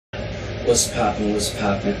What's poppin'? What's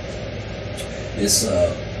poppin'? It's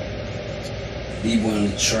Dboy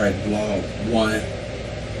on the track, Vlog 1.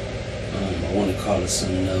 I want to call it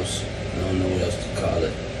something else. I don't know what else to call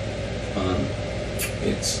it.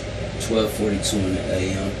 It's 12:42 in the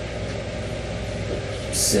AM.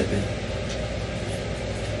 Sipping.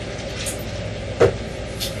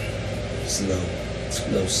 It's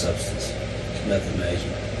low substance. Nothing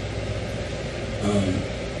major.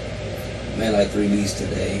 Made like 3 beats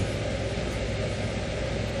today.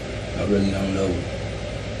 I really don't know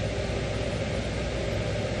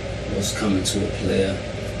what's coming to a player.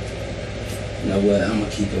 You know what? I'm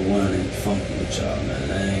gonna keep it 1 and funky with y'all, man.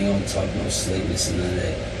 I ain't gonna talk no slickness and none of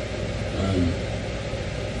that.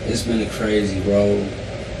 It's been a crazy road.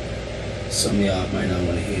 Some of y'all might not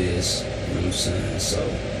want to hear this. You know what I'm saying? So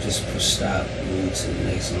just push stop, move to the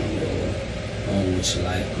next one, go on with your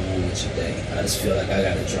life, go on with your day. I just feel like I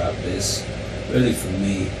gotta drop this. Really for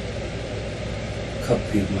me. A couple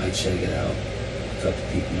people might check it out. A couple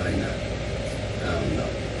people might not. I don't know.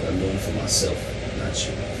 But I'm doing it for myself, not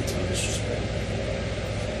you. No disrespect.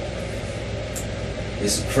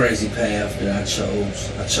 It's a crazy path that I chose.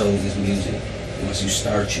 I chose this music. Once you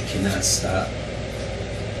start, you cannot stop.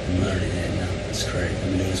 I'm learning that now. It's crazy. I've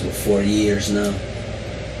been doing this for 4 years now.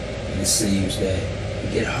 And it seems that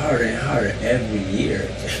it get harder and harder every year.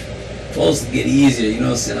 It's supposed to get easier, you know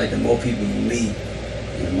what I'm saying? Like the more people you meet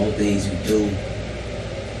and the more things you do,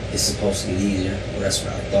 it's supposed to get easier. Well, that's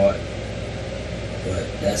what I thought. But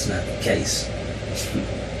that's not the case.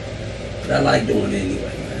 But I like doing it anyway,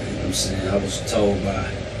 man. You know what I'm saying? I was told by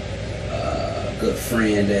a good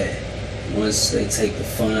friend that once they take the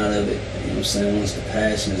fun out of it, you know what I'm saying, once the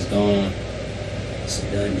passion is gone, it's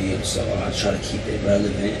a done deal. So I try to keep it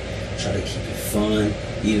relevant, try to keep it fun,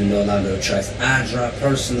 even though a lot of the tracks I drop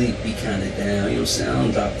personally be kind of down, you know what I'm saying? I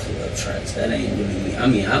don't drop club tracks. That ain't really me. I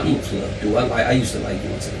mean, I'm a club dude. I used to like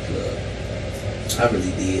going to the club. I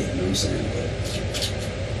really did, you know what I'm saying? But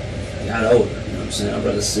I got older, you know what I'm saying? I'd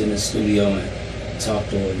rather sit in the studio and talk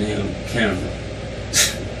to a damn camera.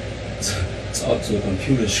 Talk to a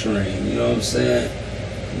computer screen, you know what I'm saying?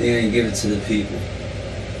 Then give it to the people.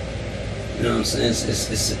 You know what I'm saying?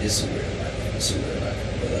 It's a real life. It's a real life.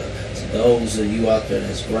 But to those of you out there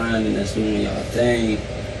that's grinding, that's doing y'all thing,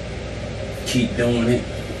 keep doing it.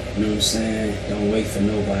 You know what I'm saying? Don't wait for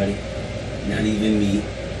nobody, not even me.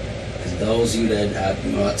 Cause those of you that I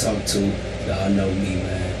talk to, y'all know me,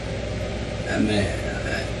 man.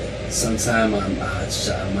 Sometime I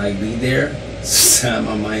might be there. Sometime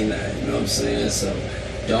I might not, you know what I'm saying? So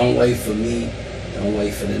don't wait for me, don't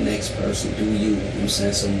wait for the next person, do you, you know what I'm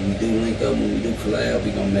saying? So when we do link up, when we do collab,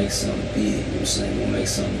 we gonna make something big, you know what I'm saying? We're gonna make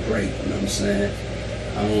something great, you know what I'm saying?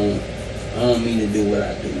 I don't mean to do what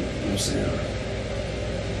I do, you know what I'm saying?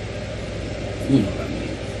 You know what I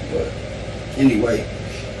mean. But anyway,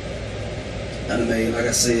 I done made, like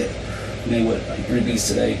I said, made what, like 3 beats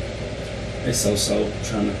today. It's so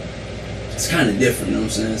trying to, it's kind of different, you know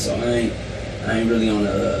what I'm saying? So I ain't really on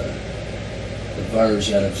the verge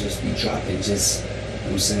yet of just be dropping just, you know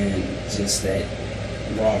what I'm saying, just that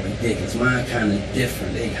raw ridiculous. Mine kind of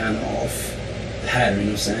different, they kind of off pattern, you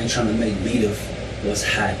know what I'm saying? I ain't trying to make beat of what's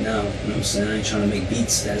hot now, you know what I'm saying? I ain't trying to make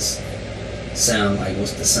beats that's sound like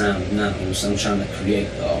what's the sound now, you know what I'm saying? I'm trying to create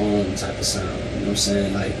our own type of sound, you know what I'm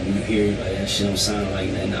saying? Like when you hear it, like that shit don't sound like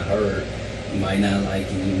nothing I heard. You might not like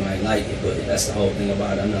it, you might like it, but that's the whole thing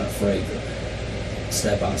about it. I'm not afraid to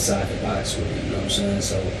step outside the box with it, you know what I'm saying?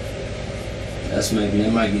 So that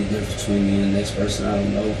might be the difference between me and the next person. I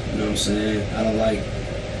don't know, you know what I'm saying? I don't like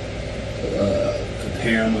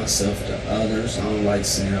comparing myself to others. I don't like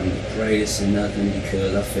saying I'm the greatest or nothing,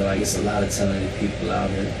 because I feel like it's a lot of talented people out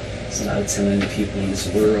here. It's a lot of talented people in this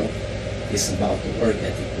world. It's about the work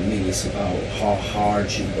ethic for me. It's about how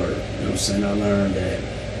hard you work, you know what I'm saying? I learned that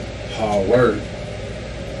hard work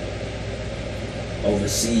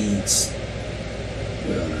oversees,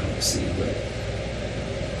 well, not overseas, but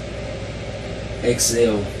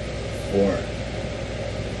excel or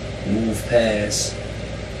move past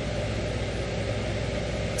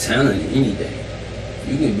talent any day.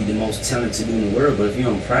 You can be the most talented dude in the world, but if you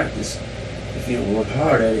don't practice, if you don't work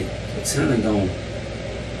hard at it, the talent gonna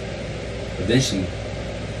eventually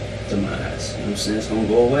demise. You know what I'm saying? It's gonna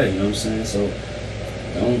go away. You know what I'm saying? So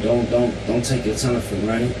don't take your talent for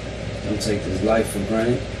granted. Don't take this life for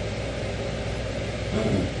granted.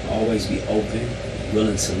 Always be open,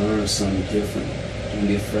 willing to learn something different. Don't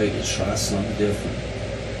be afraid to try something different.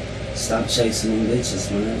 Stop chasing them bitches,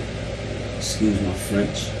 man. Excuse my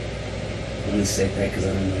French. I only said that because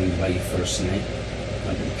I don't know you by your first name.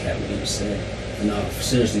 Like the cat would even say. No,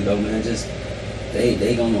 seriously though, man, just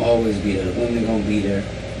they gonna always be there. The women gonna be there.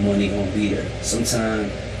 money gonna be there.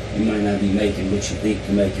 Sometimes you might not be making what you think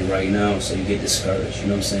you making right now, so you get discouraged. You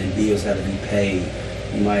know what I'm saying? Bills gotta be paid.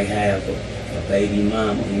 You might have a baby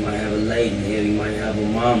mama, you might have a lady, yeah, you might have a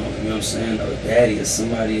mama, you know what I'm saying, or a daddy, or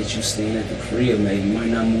somebody that you staying at the crib, maybe you might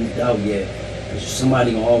not moved out yet, but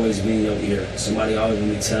somebody gonna always be in your ear. Somebody always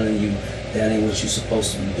gonna be telling you that ain't what you're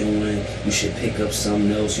supposed to be doing. You should pick up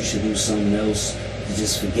something else. You should do something else. You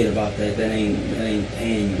just forget about that. That ain't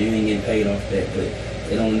paying you. You ain't getting paid off that, but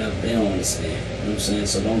they don't understand. You know what I'm saying?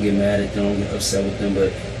 So don't get mad at them, don't get upset with them,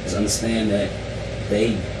 but just understand that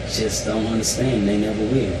they just don't understand. They never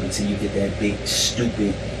will until you get that big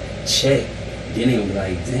stupid check. Then they'll be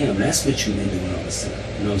like, damn, that's what you've been doing all this time.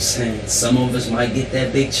 You know what I'm saying? Some of us might get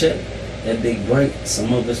that big check, that big break.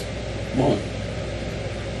 Some of us won't.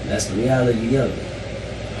 That's the reality of it.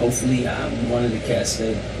 Hopefully, I'm one of the cats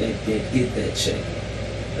that get that check.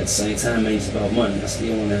 At the same time, it ain't just about money. I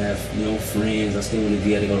still want to have, friends. I still want to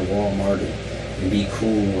be able to go to Walmart and be cool.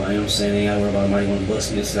 You know what I'm saying? I ain't got to worry about somebody want to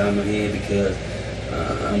bust me inside my head because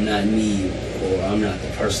I'm not me, or I'm not the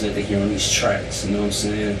person that they hear on these tracks. You know what I'm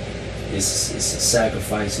saying? It's a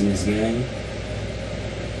sacrifice in this game.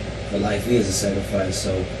 But life is a sacrifice.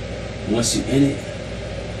 So once you're in it,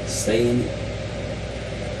 stay in it.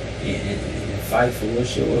 And fight for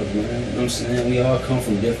what's yours, man. You know what I'm saying? We all come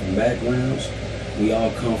from different backgrounds. We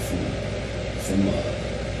all come from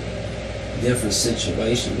different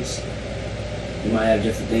situations. We might have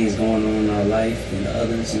different things going on in our life than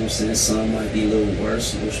others. You know what I'm saying? Some might be a little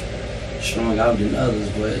worse, a little strong out than others,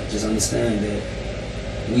 but just understand that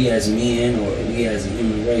we as men, or we as a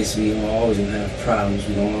human race, we don't always gonna have problems.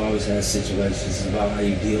 We don't always have situations. It's about how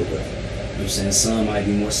you deal with it. You know what I'm saying? Some might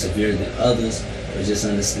be more severe than others. But just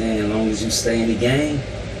understand, as long as you stay in the game,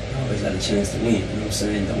 you always got a chance to win. You know what I'm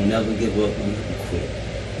saying? Don't never give up, don't never quit. You know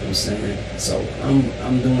what I'm saying? So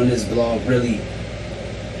I'm doing this blog really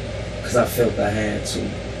because I felt I had to.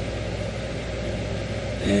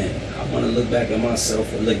 And I want to look back at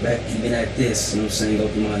myself, or look back even at this, you know what I'm saying? Go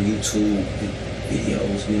through my YouTube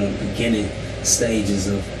videos, the beginning stages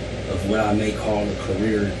of what I may call a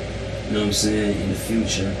career, you know what I'm saying, in the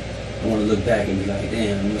future. I want to look back and be like, damn,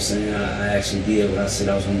 you know what I'm saying, I actually did what I said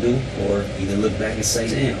I was going to do, or either look back and say,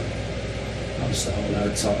 damn, I was just a whole lot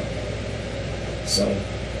of talk. So,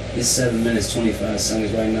 it's 7 minutes, 25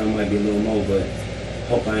 seconds right now, might be a little more, but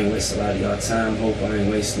hope I ain't wasting a lot of y'all time, hope I ain't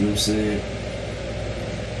wasting, you know what I'm saying,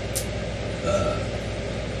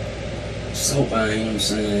 just hope I ain't, you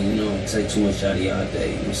know what I'm saying, take too much out of y'all day,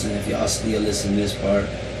 you know what I'm saying, if y'all still listen to this part,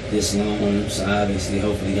 this long, so obviously,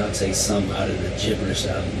 hopefully y'all take something out of the gibberish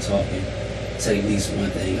that I've been talking. Take at least one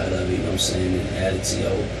thing out of it, you know what I'm saying, and add it to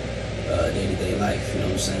your day-to-day life, you know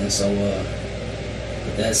what I'm saying. So,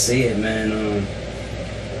 with that said, man,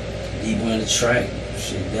 Dboy on the track,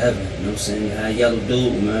 shit, Devin, you know what I'm saying, high yellow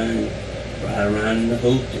dude, man, ride around in the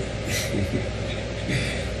hoopty.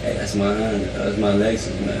 Hey, that's my Honda, that's my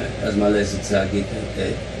Lexus, man. That's my Lexus till I get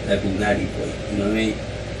that Bugatti boy, you know what I mean?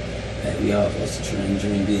 Hey, we all supposed to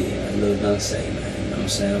dream big, like Lil Dunk say, man, you know what I'm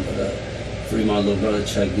saying? But free my little brother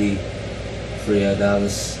Chuck D, free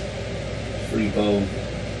Dallas, free Bo,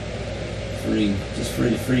 free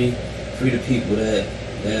the people that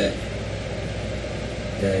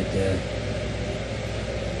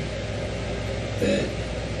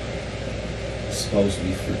supposed to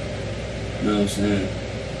be free. You know what I'm saying?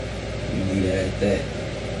 We leave it at that.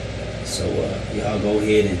 So y'all go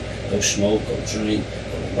ahead and go smoke, go drink,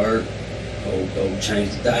 go to work, go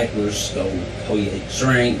change the diapers, go hold your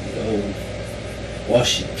drink, go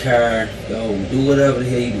wash your car, go do whatever the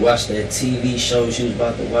hell you watch, that TV shows you was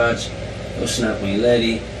about to watch, go snap on your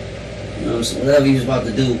lady, you know what I'm saying, whatever you was about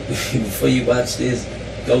to do before you watch this,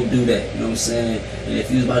 go do that, you know what I'm saying, and if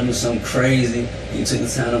you was about to do something crazy, you took the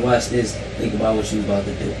time to watch this, think about what you was about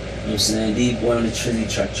to do, you know what I'm saying, Dboy on the Trizzy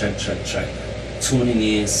track, tuning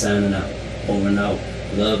in, signing out, over and out,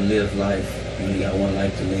 love, live life, you only got one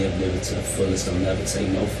life to live it to the fullest, don't never take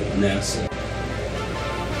no for an answer.